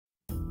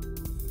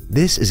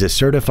This is a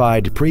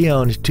certified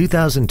pre-owned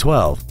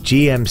 2012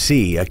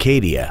 GMC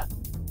Acadia.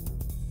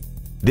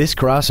 This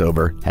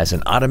crossover has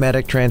an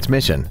automatic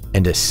transmission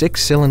and a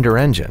 6-cylinder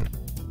engine.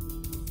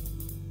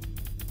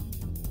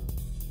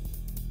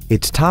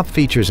 Its top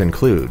features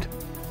include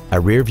a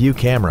rear-view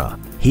camera,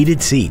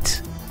 heated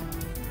seats,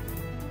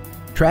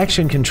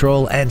 traction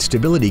control and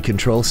stability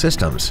control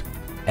systems,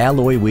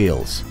 alloy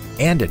wheels,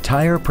 and a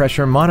tire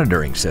pressure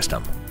monitoring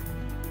system.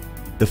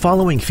 The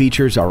following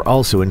features are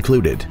also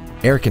included: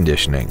 air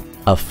conditioning,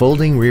 a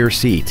folding rear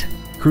seat,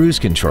 cruise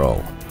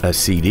control, a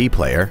CD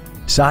player,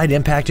 side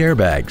impact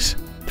airbags,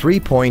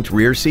 3-point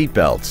rear seat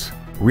belts,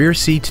 rear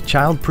seat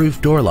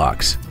child-proof door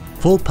locks,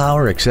 full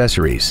power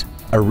accessories,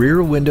 a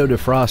rear window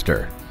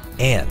defroster,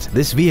 and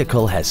this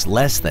vehicle has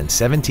less than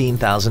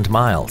 17,000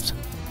 miles.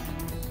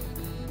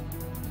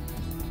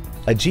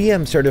 A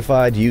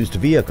GM-certified used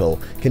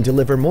vehicle can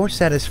deliver more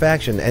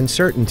satisfaction and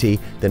certainty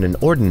than an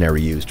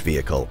ordinary used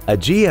vehicle. A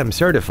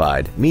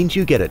GM-certified means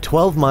you get a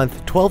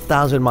 12-month,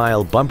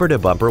 12,000-mile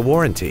bumper-to-bumper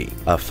warranty,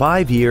 a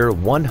 5-year,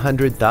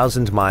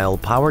 100,000-mile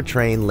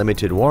powertrain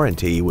limited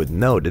warranty with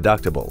no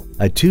deductible,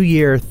 a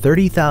 2-year,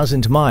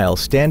 30,000-mile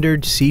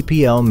standard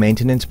CPO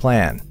maintenance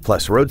plan,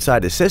 plus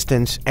roadside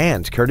assistance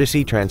and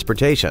courtesy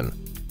transportation.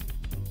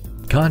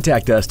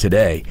 Contact us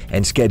today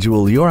and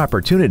schedule your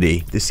opportunity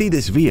to see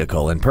this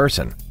vehicle in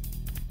person.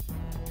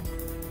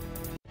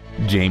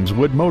 James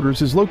Wood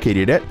Motors is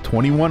located at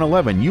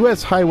 2111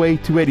 US Highway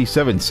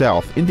 287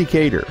 South in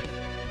Decatur.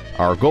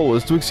 Our goal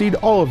is to exceed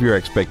all of your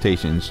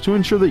expectations to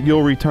ensure that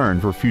you'll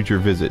return for future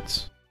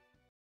visits.